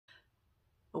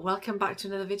Welcome back to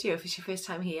another video. If it's your first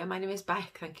time here, my name is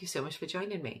Beck. Thank you so much for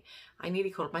joining me. I nearly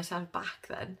called myself Beck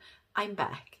then. I'm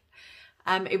Beck.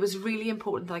 It was really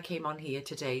important that I came on here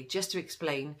today just to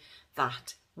explain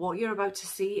that what you're about to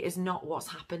see is not what's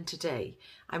happened today.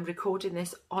 I'm recording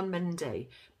this on Monday,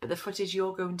 but the footage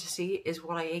you're going to see is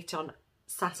what I ate on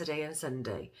Saturday and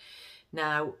Sunday.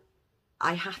 Now,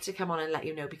 I had to come on and let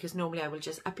you know because normally I will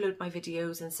just upload my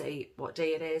videos and say what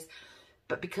day it is.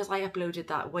 But because I uploaded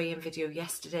that weigh-in video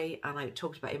yesterday and I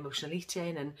talked about emotional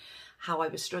eating and how I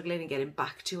was struggling and getting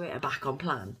back to it and back on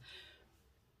plan.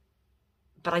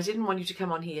 But I didn't want you to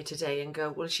come on here today and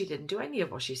go, well, she didn't do any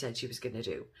of what she said she was going to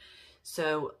do.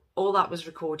 So all that was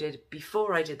recorded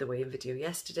before I did the weigh-in video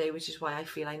yesterday, which is why I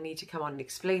feel I need to come on and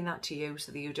explain that to you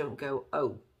so that you don't go,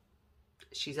 oh,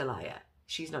 she's a liar.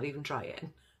 She's not even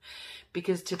trying.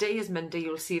 Because today is Monday.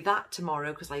 You'll see that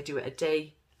tomorrow because I do it a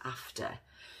day after.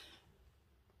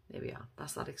 There we are,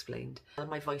 that's that explained.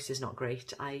 My voice is not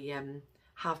great. I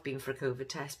have been for a COVID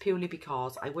test purely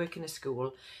because I work in a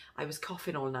school. I was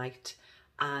coughing all night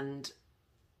and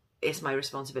it's my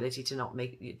responsibility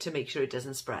to make sure it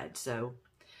doesn't spread. So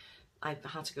I've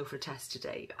had to go for a test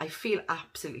today. I feel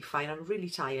absolutely fine. I'm really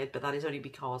tired, but that is only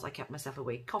because I kept myself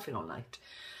awake coughing all night.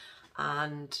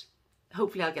 And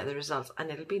hopefully I'll get the results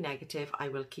and it'll be negative. I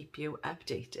will keep you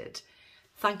updated.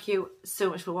 Thank you so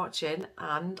much for watching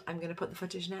and I'm going to put the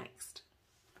footage next.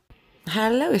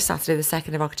 Hello, it's Saturday the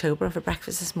 2nd of October and for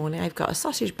breakfast this morning I've got a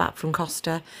sausage bap from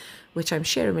Costa which I'm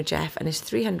sharing with Jeff and it's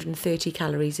 330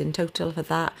 calories in total for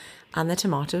that and the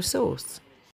tomato sauce.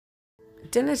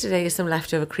 Dinner today is some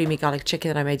leftover creamy garlic chicken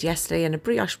that I made yesterday and a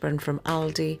brioche bun from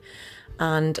Aldi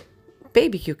and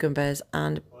baby cucumbers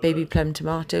and baby plum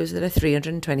tomatoes that are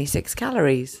 326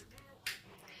 calories.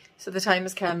 So the time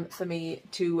has come for me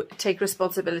to take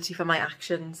responsibility for my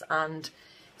actions and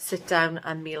sit down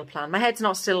and meal plan. My head's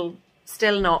not still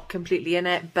not completely in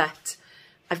it, but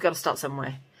I've got to start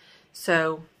somewhere.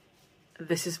 So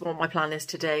this is what my plan is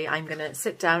today. I'm going to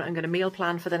sit down, I'm going to meal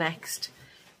plan for the next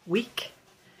week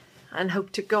and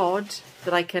hope to God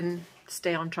that I can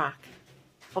stay on track.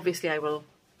 Obviously I will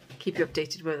keep you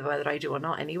updated with whether I do or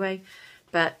not anyway,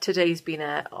 but today's been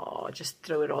a, just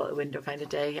throw it all out the window kind of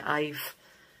day. I've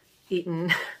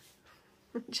eaten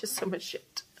just so much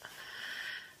shit.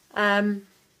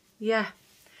 Yeah,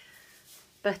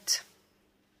 but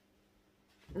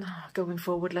going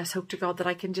forward, let's hope to God that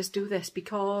I can just do this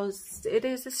because it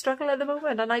is a struggle at the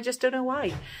moment and I just don't know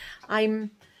why.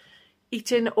 I'm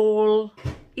eating all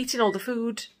the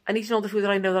food and eating all the food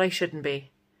that I know that I shouldn't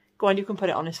be. Go on, you can put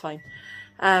it on, it's fine.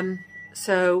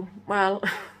 So, well,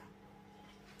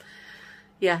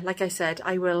 yeah, like I said,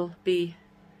 I will be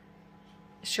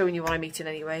showing you what I'm eating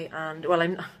anyway, and well,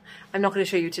 I'm not going to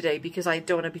show you today because I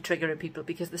don't want to be triggering people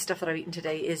because the stuff that I've eaten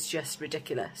today is just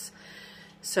ridiculous.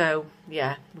 So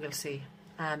yeah, we'll see.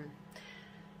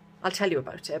 I'll tell you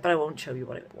about it, but I won't show you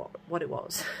what it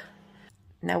was.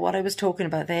 Now, what I was talking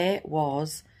about there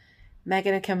was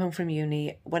Megan had come home from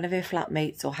uni. One of her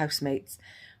flatmates or housemates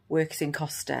works in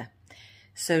Costa,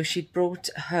 so she'd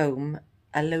brought home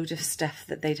a load of stuff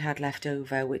that they'd had left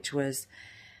over, which was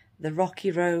the Rocky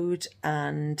Road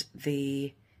and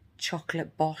the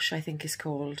chocolate Bosch, I think is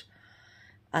called.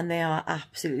 And they are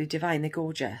absolutely divine. They're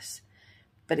gorgeous.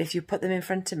 But if you put them in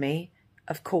front of me,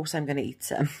 of course I'm going to eat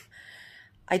some.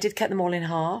 I did cut them all in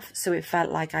half, so it felt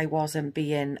like I wasn't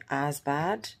being as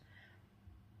bad.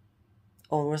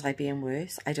 Or was I being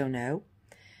worse? I don't know.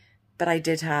 But I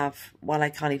did have, well, I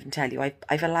can't even tell you.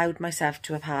 I've allowed myself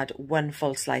to have had one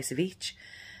full slice of each.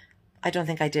 I don't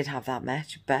think I did have that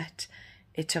much, but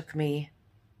it took me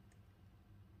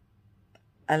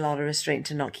a lot of restraint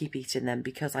to not keep eating them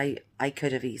because I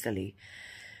could have easily.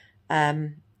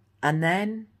 And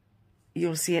then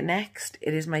you'll see it next.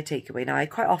 It is my takeaway. Now, I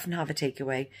quite often have a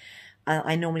takeaway.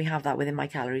 I normally have that within my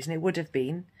calories, and it would have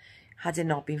been had it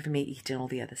not been for me eating all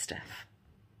the other stuff.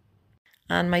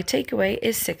 And my takeaway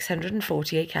is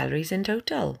 648 calories in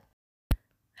total.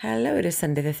 Hello, it is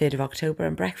Sunday the 3rd of October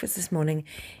and breakfast this morning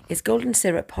is golden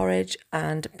syrup porridge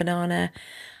and banana,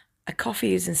 a coffee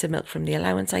using some milk from the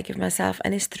allowance I give myself,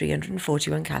 and it's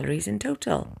 341 calories in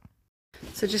total.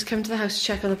 So just come to the house to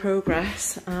check on the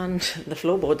progress, and the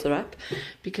floorboards are up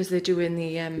because they're doing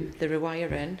the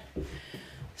rewiring.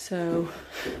 So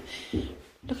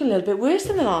looking a little bit worse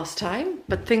than the last time,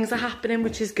 but things are happening,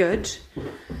 which is good.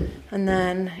 And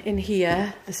then in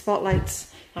here, the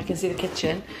spotlights, I can see the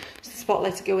kitchen. So the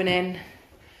spotlights are going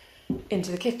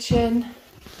into the kitchen,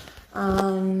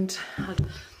 and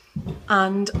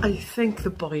I think the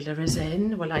boiler is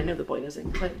in. Well, I know the boiler's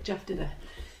in, but Jeff did it.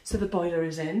 So the boiler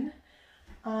is in,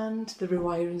 and the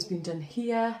rewiring's been done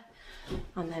here,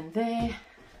 and then there,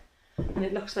 And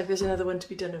it looks like there's another one to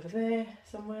be done over there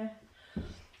somewhere.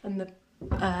 And the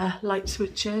light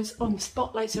switches. Oh, and the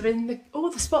spotlights are in. The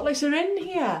spotlights are in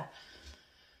here.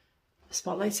 The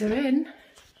spotlights are in.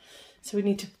 So we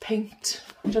need to paint.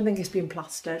 I don't think it's been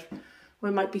plastered. Or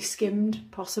it might be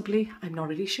skimmed, possibly. I'm not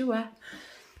really sure.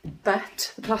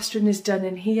 But the plastering is done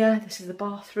in here. This is the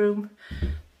bathroom.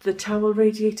 The towel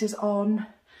radiator's on.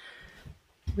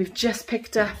 We've just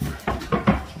picked up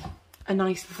a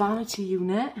nice vanity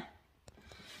unit,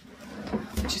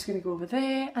 which is going to go over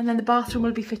there. And then the bathroom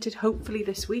will be fitted hopefully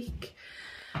this week.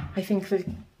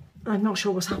 I'm not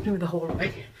sure what's happening with the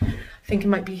hallway. I think it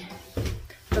might be,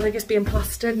 I don't think it's being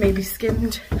plastered, maybe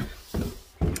skimmed.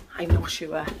 I'm not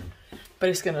sure, but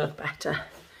it's going to look better.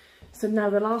 So now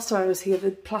the last time I was here,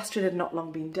 the plastering had not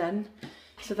long been done.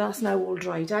 So that's now all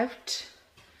dried out.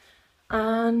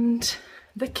 And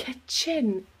the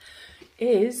kitchen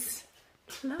is,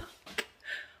 look,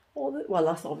 well,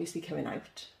 that's obviously coming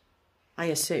out, I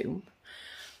assume.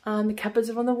 And the cupboards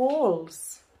are on the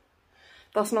walls.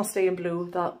 That's not staying blue,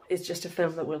 that is just a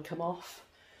film that will come off.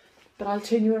 But I'll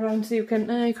turn you around so you can,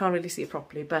 you can't really see it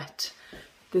properly, but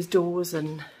there's doors,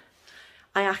 and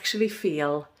I actually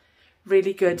feel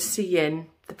really good seeing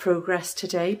the progress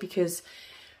today, because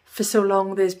for so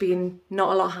long there's been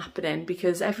not a lot happening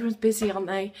because everyone's busy, aren't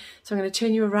they? So I'm going to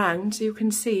turn you around so you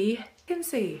can see. You can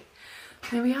see.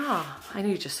 There we are. I know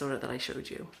you just saw it that I showed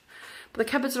you. But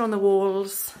the cupboards are on the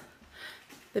walls.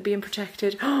 They're being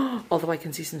protected. Although I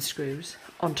can see some screws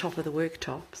on top of the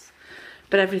worktops.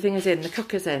 But everything is in. The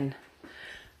cooker's in.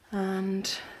 And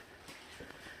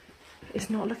it's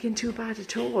not looking too bad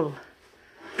at all.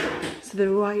 So the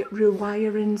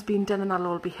rewiring's been done, and that'll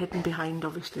all be hidden behind,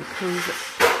 obviously,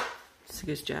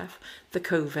 excuse Jeff, the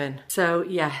coving. So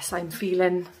yes, I'm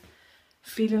feeling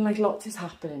like lots is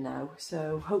happening now.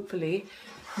 So hopefully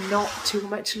not too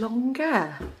much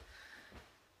longer.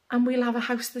 And we'll have a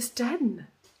house that's done.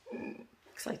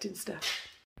 Exciting stuff.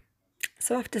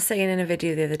 So after saying in a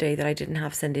video the other day that I didn't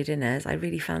have Sunday dinners, I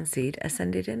really fancied a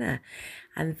Sunday dinner.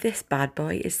 And this bad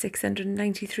boy is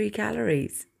 693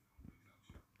 calories.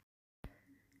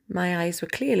 My eyes were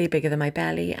clearly bigger than my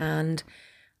belly, and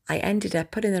I ended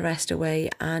up putting the rest away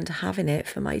and having it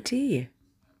for my tea.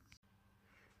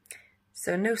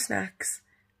 So no snacks.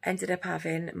 Ended up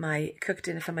having my cooked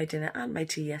dinner for my dinner and my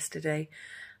tea yesterday.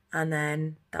 And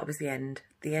then that was the end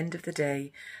of the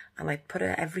day. And I put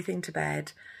everything to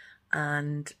bed,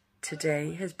 and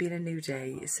today has been a new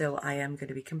day. So I am going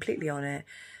to be completely on it,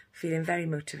 feeling very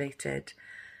motivated.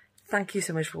 Thank you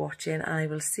so much for watching, and I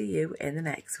will see you in the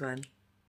next one.